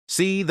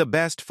See the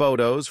best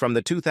photos from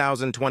the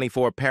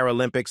 2024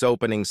 Paralympics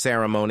Opening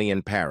Ceremony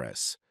in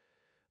Paris.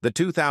 The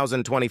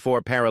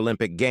 2024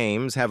 Paralympic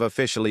Games have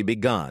officially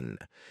begun.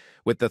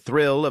 With the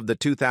thrill of the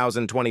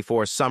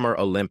 2024 Summer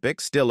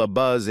Olympics still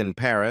abuzz in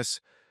Paris,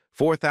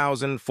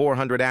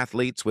 4,400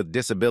 athletes with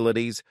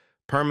disabilities,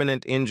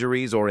 permanent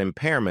injuries, or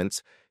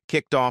impairments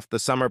kicked off the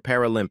Summer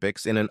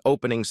Paralympics in an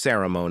opening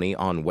ceremony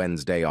on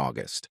Wednesday,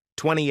 August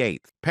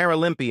 28th.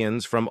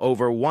 Paralympians from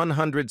over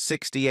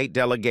 168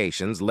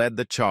 delegations led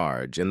the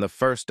charge in the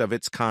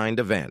first-of-its-kind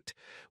event,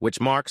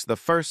 which marks the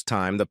first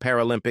time the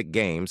Paralympic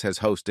Games has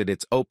hosted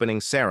its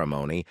opening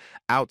ceremony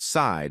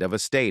outside of a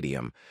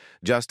stadium,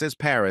 just as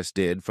Paris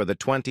did for the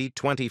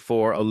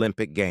 2024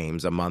 Olympic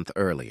Games a month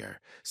earlier.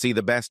 See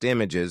the best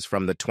images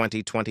from the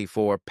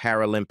 2024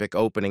 Paralympic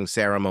opening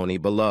ceremony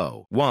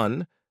below.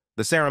 1.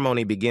 The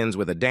ceremony begins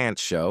with a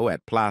dance show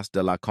at Place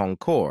de la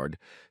Concorde.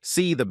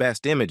 See the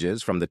best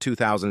images from the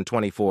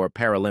 2024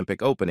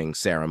 Paralympic opening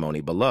ceremony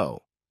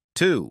below.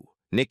 2.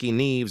 Nikki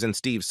Neves and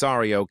Steve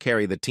Sario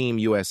carry the Team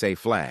USA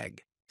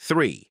flag.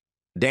 3.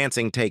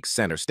 Dancing takes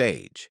center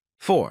stage.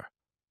 4.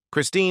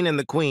 Christine and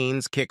the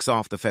Queens kicks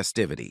off the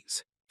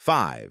festivities.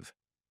 5.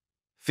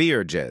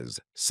 Vierges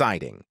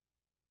sighting.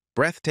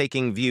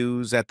 Breathtaking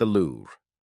views at the Louvre.